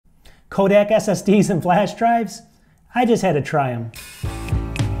Kodak SSDs and flash drives? I just had to try them.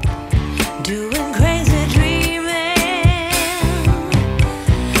 Doing crazy dreaming.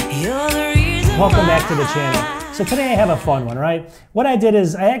 You're the reason. Welcome back to the channel. So today I have a fun one, right? What I did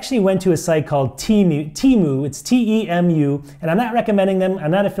is I actually went to a site called Temu, it's T-E-M-U, and I'm not recommending them,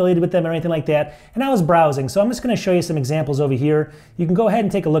 I'm not affiliated with them or anything like that, and I was browsing, so I'm just gonna show you some examples over here. You can go ahead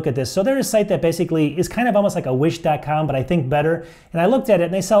and take a look at this. So they're a site that basically is kind of almost like a wish.com, but I think better, and I looked at it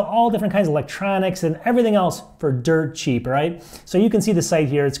and they sell all different kinds of electronics and everything else for dirt cheap, right? So you can see the site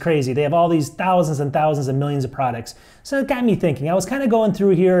here, it's crazy. They have all these thousands and thousands and millions of products. So it got me thinking. I was kind of going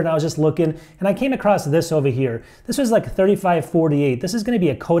through here and I was just looking, and I came across this over here. This was like a 3548. This is going to be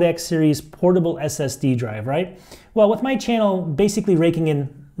a Kodak series portable SSD drive, right? Well, with my channel basically raking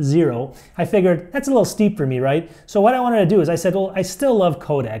in 0, I figured that's a little steep for me, right? So what I wanted to do is I said, well, I still love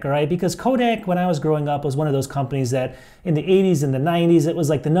Kodak, all right? Because Kodak, when I was growing up, was one of those companies that in the 80s and the 90s, it was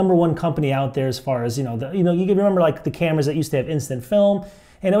like the #1 company out there as far as, you can remember like the cameras that used to have instant film.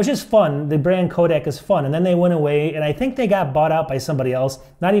 And it was just fun. The brand Kodak is fun. And then they went away, and I think they got bought out by somebody else.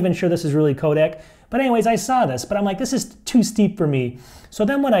 Not even sure this is really Kodak. But anyways, I saw this, but I'm like, this is too steep for me. So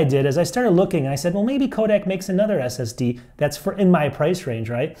then what I did is I started looking, and I said, well, maybe Kodak makes another SSD that's in my price range,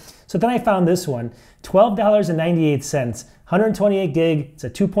 right? So then I found this one, $12.98, 128 gig, it's a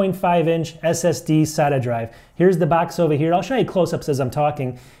 2.5-inch SSD SATA drive. Here's the box over here. I'll show you close-ups as I'm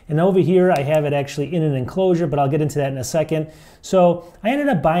talking. And over here, I have it actually in an enclosure, but I'll get into that in a second. So I ended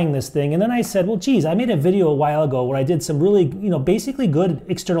up buying this thing, and then I said, well, geez, I made a video a while ago where I did some really, basically good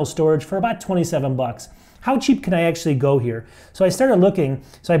external storage for about 27 bucks. How cheap can I actually go here? So I started looking,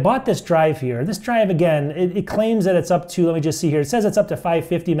 so I bought this drive here. This drive, again, it claims that it's up to, let me just see here, it says it's up to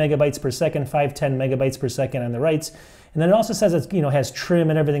 550 megabytes per second, 510 megabytes per second on the writes. And then it also says it has trim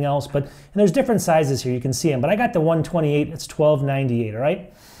and everything else, and there's different sizes here, you can see them. But I got the 128, it's $12.98, all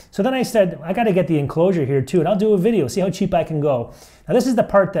right? So then I said, I gotta get the enclosure here too, and I'll do a video, see how cheap I can went Now this is the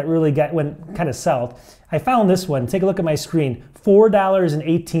part that really went kind of south. I found this one, take a look at my screen,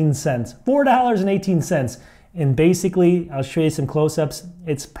 $4.18, $4.18. And basically, I'll show you some close-ups.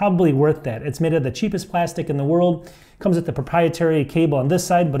 It's probably worth that. It's made of the cheapest plastic in the world. Comes with the proprietary cable on this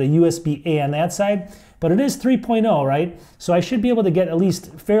side, but a USB-A on that side. But it is 3.0, right? So I should be able to get at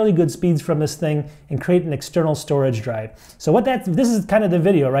least fairly good speeds from this thing and create an external storage drive. So this is kind of the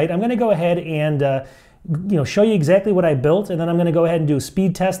video, right? I'm gonna go ahead and show you exactly what I built, and then I'm gonna go ahead and do a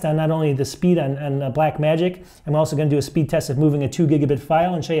speed test on not only the speed on Blackmagic, I'm also gonna do a speed test of moving a 2 gigabit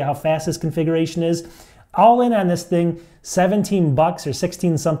file and show you how fast this configuration is. All in on this thing, 17 bucks or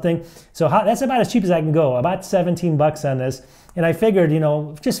 16 something. So that's about as cheap as I can go, about 17 bucks on this. And I figured,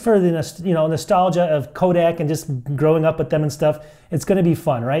 just for the nostalgia of Kodak and just growing up with them and stuff, it's gonna be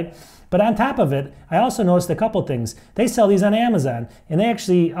fun, right? But on top of it, I also noticed a couple things. They sell these on Amazon, and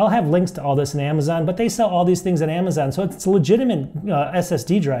I'll have links to all this on Amazon, but they sell all these things on Amazon, so it's a legitimate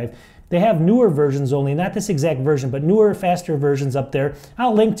SSD drive. They have newer versions only, not this exact version, but newer, faster versions up there.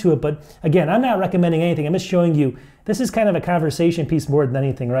 I'll link to it, but again, I'm not recommending anything. I'm just showing you, this is kind of a conversation piece more than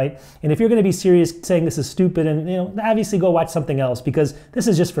anything, right? And if you're gonna be serious saying this is stupid, and obviously go watch something else, because this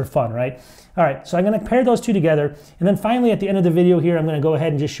is just for fun, right? All right, so I'm gonna pair those two together, and then finally at the end of the video here, I'm gonna go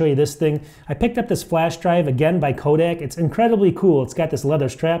ahead and just show you this thing. I picked up this flash drive, again by Kodak. It's incredibly cool. It's got this leather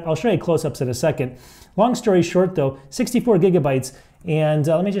strap. I'll show you close-ups in a second. Long story short though, 64 gigabytes, and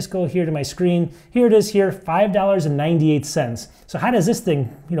let me just go here to my screen. Here it is here, $5.98. So how does this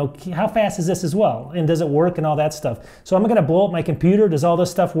thing, how fast is this as well? And does it work and all that stuff? So I'm gonna blow up my computer. Does all this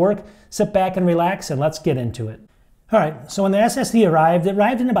stuff work? Sit back and relax, and let's get into it. All right, so when the SSD arrived, it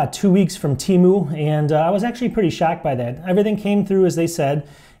arrived in about 2 weeks from Temu, and I was actually pretty shocked by that. Everything came through as they said,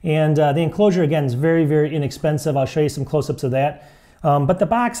 and the enclosure, again, is very, very inexpensive. I'll show you some close-ups of that. But the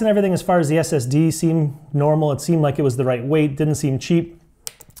box and everything as far as the SSD seemed normal. It seemed like it was the right weight, didn't seem cheap.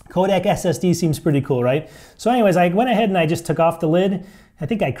 Kodak SSD seems pretty cool, right? So anyways, I went ahead and I just took off the lid. I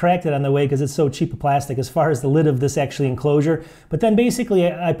think I cracked it on the way because it's so cheap a plastic as far as the lid of this actually enclosure. But then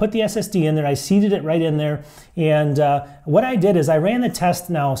basically I put the SSD in there, I seated it right in there, and what I did is I ran the test.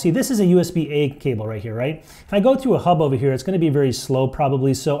 Now, see, this is a USB-A cable right here, right? If I go through a hub over here, it's gonna be very slow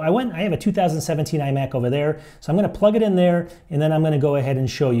probably. So I have a 2017 iMac over there, so I'm gonna plug it in there, and then I'm gonna go ahead and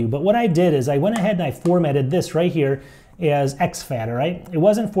show you. But what I did is I went ahead and I formatted this right here as exFAT, all right? It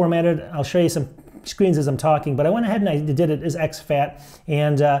wasn't formatted. I'll show you some screens as I'm talking, but I went ahead and I did it as exFAT,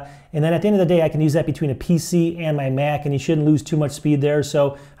 and then at the end of the day I can use that between a PC and my Mac, and you shouldn't lose too much speed there.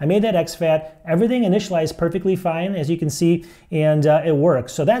 So I made that exFAT. Everything initialized perfectly fine, as you can see, and it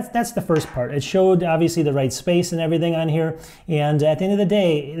works. So that's the first part. It showed obviously the right space and everything on here, and at the end of the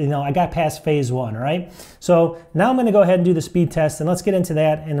day, you know, I got past phase 1, all right? So now I'm gonna go ahead and do the speed test, and let's get into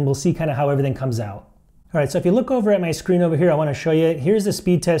that, and we'll see kind of how everything comes out. All right, so if you look over at my screen over here, I want to show you, here's the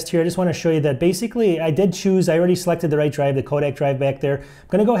speed test here. I just want to show you that basically I already selected the right drive, the Kodak drive back there. I'm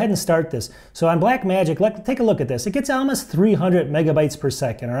going to go ahead and start this. So on Blackmagic, take a look at this. It gets almost 300 megabytes per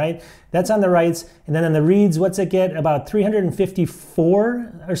second, all right? That's on the writes. And then on the reads, what's it get? About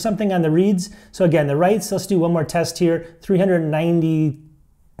 354 or something on the reads. So again, the writes, let's do one more test here, 390,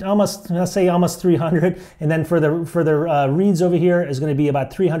 let's say almost 300, and then for the reads over here is going to be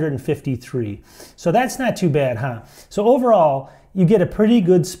about 353. So that's not too bad, huh? So overall, you get a pretty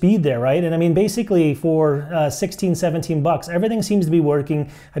good speed there, right? And I mean, basically for 16, 17 bucks, everything seems to be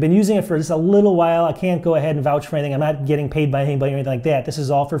working. I've been using it for just a little while. I can't go ahead and vouch for anything. I'm not getting paid by anybody or anything like that. This is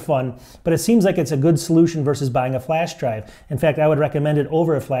all for fun, but it seems like it's a good solution versus buying a flash drive. In fact, I would recommend it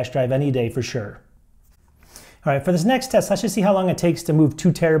over a flash drive any day for sure. All right, for this next test, let's just see how long it takes to move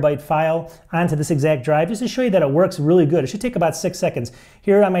 2 terabyte file onto this exact drive, just to show you that it works really good. It should take about 6 seconds.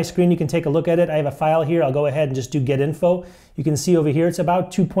 Here on my screen, you can take a look at it. I have a file here. I'll go ahead and just do get info. You can see over here, it's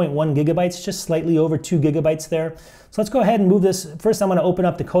about 2.1 gigabytes, just slightly over 2 gigabytes there. So let's go ahead and move this. First, I'm gonna open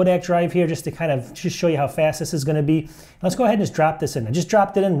up the Kodak drive here just to kind of just show you how fast this is gonna be. Let's go ahead and just drop this in. I just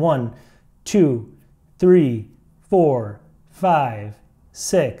dropped it in 1, 2, 3, 4, 5,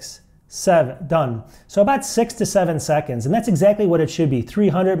 6, 7, done. So about 6 to 7 seconds, and that's exactly what it should be.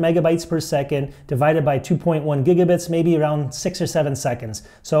 300 megabytes per second divided by 2.1 gigabits, maybe around 6 or 7 seconds.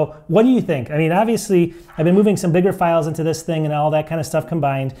 So what do you think? I mean, obviously, I've been moving some bigger files into this thing and all that kind of stuff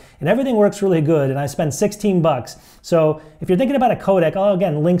combined, and everything works really good, and I spent 16 bucks. So if you're thinking about a Kodak,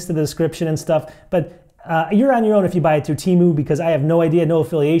 again, links to the description and stuff, but you're on your own if you buy it through Temu, because I have no idea, no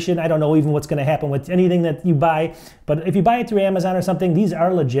affiliation. I don't know even what's going to happen with anything that you buy. But if you buy it through Amazon or something, these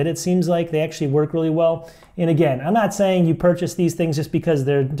are legit. It seems like they actually work really well. And again, I'm not saying you purchase these things just because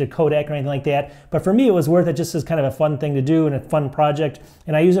they're Kodak or anything like that. But for me, it was worth it just as kind of a fun thing to do and a fun project.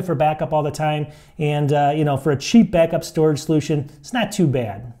 And I use it for backup all the time. And you know, for a cheap backup storage solution, it's not too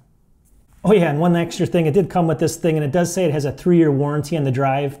bad. Oh yeah, and one extra thing, it did come with this thing, and it does say it has a 3-year warranty on the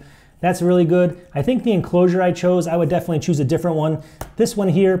drive. That's really good. I think the enclosure I chose, I would definitely choose a different one. This one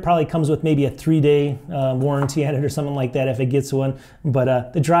here probably comes with maybe a 3-day warranty on it or something like that if it gets one.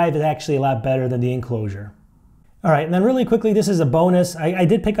 But the drive is actually a lot better than the enclosure. All right, and then really quickly, this is a bonus. I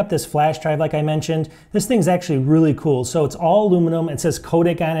did pick up this flash drive like I mentioned. This thing's actually really cool. So it's all aluminum. It says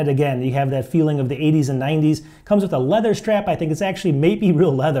Kodak on it. Again, you have that feeling of the 80s and 90s. Comes with a leather strap. I think it's actually maybe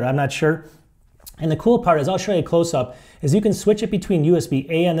real leather. I'm not sure. And the cool part is, I'll show you a close-up, is you can switch it between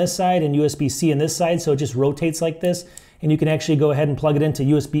USB-A on this side and USB-C on this side, so it just rotates like this, and you can actually go ahead and plug it into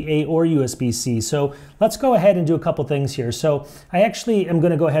USB-A or USB-C. So let's go ahead and do a couple things here. So I actually am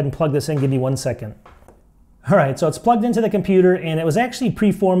going to go ahead and plug this in. Give me 1 second. All right, so it's plugged into the computer, and it was actually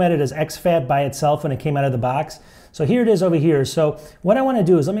pre-formatted as exFAT by itself when it came out of the box. So here it is over here. So what I want to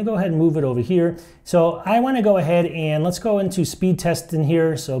do is, let me go ahead and move it over here. So I want to go ahead and let's go into speed test in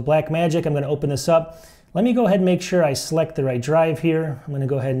here. So Blackmagic, I'm going to open this up. Let me go ahead and make sure I select the right drive here. I'm going to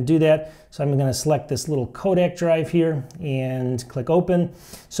go ahead and do that. So I'm going to select this little Kodak drive here and click open.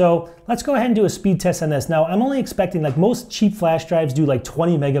 So let's go ahead and do a speed test on this. Now I'm only expecting, like most cheap flash drives do, like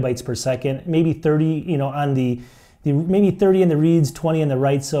 20 megabytes per second, maybe 30, you know, on the maybe 30 in the reads, 20 in the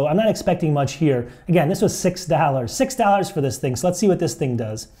writes. So I'm not expecting much here. Again, this was $6. $6 for this thing. So let's see what this thing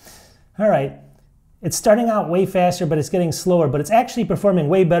does. All right. It's starting out way faster, but it's getting slower, but it's actually performing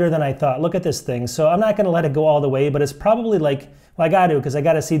way better than I thought. Look at this thing. So I'm not going to let it go all the way, but it's probably like, well, I got to, because I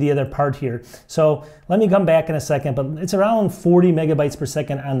got to see the other part here. So let me come back in a second, but it's around 40 megabytes per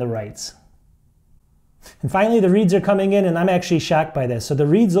second on the writes. And finally, the reads are coming in, and I'm actually shocked by this. So the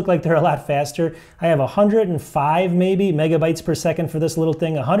reads look like they're a lot faster. I have 105 maybe megabytes per second for this little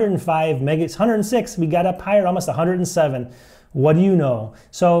thing. 105 megabytes, 106. We got up higher, almost 107. What do you know?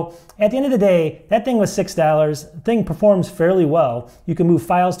 So at the end of the day, that thing was $6. The thing performs fairly well. You can move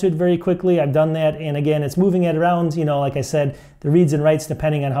files to it very quickly. I've done that. And again, it's moving it around, you know, like I said, the reads and writes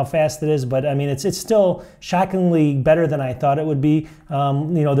depending on how fast it is. But I mean, it's still shockingly better than I thought it would be.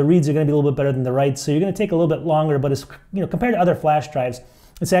 You know, the reads are going to be a little bit better than the writes. So you're going to take a little bit longer, but it's, you know, compared to other flash drives,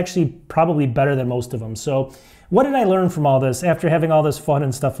 it's actually probably better than most of them. So what did I learn from all this after having all this fun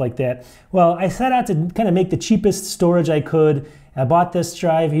and stuff like that? Well, I set out to kind of make the cheapest storage I could. I bought this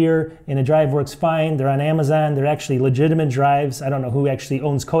drive here, and the drive works fine. They're on Amazon. They're actually legitimate drives. I don't know who actually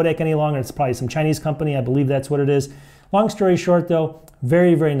owns Kodak any longer. It's probably some Chinese company. I believe that's what it is. Long story short, though,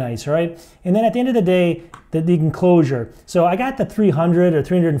 very, very nice, all right? And then at the end of the day, the enclosure. So I got the 300 or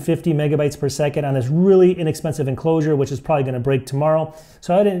 350 megabytes per second on this really inexpensive enclosure, which is probably going to break tomorrow.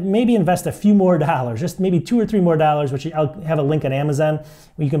 So I'd maybe invest a few more dollars, just maybe $2 or $3 more, which I'll have a link on Amazon,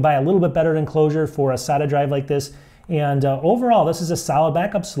 where you can buy a little bit better enclosure for a SATA drive like this. And overall, this is a solid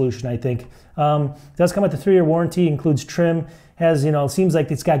backup solution, I think. It does come with a 3-year warranty, includes trim, has, you know, seems like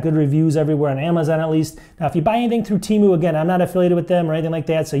it's got good reviews everywhere on Amazon at least. Now, if you buy anything through Temu, again, I'm not affiliated with them or anything like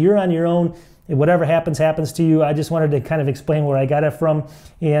that, so you're on your own. Whatever happens, happens to you. I just wanted to kind of explain where I got it from.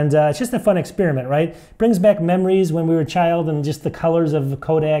 And it's just a fun experiment, right? Brings back memories when we were a child and just the colors of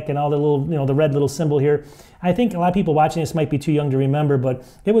Kodak and all the little, you know, the red little symbol here. I think a lot of people watching this might be too young to remember, but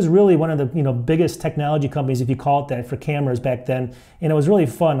it was really one of the, you know, biggest technology companies, if you call it that, for cameras back then. And it was really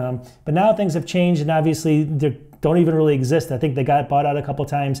fun. But now things have changed, and obviously they don't even really exist. I think they got bought out a couple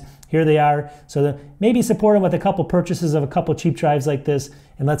times. Here they are. So maybe support them with a couple purchases of a couple cheap drives like this,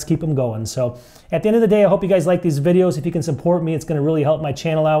 and let's keep them going. So at the end of the day, I hope you guys like these videos. If you can support me, it's going to really help my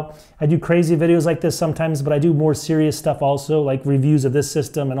channel out. I do crazy videos like this sometimes, but I do more serious stuff also, like reviews of this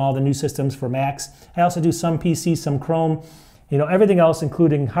system and all the new systems for Macs. I also do some PC, some Chrome, you know, everything else,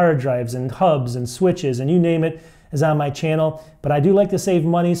 including hard drives and hubs and switches and you name it, is on my channel. But I do like to save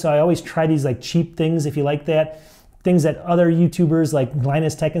money, so I always try these like cheap things, if you like that. Things that other YouTubers like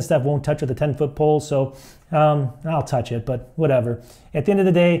Linus Tech and stuff won't touch with a 10-foot pole. So I'll touch it, but whatever. At the end of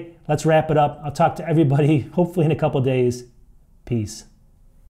the day, let's wrap it up. I'll talk to everybody hopefully in a couple days. Peace.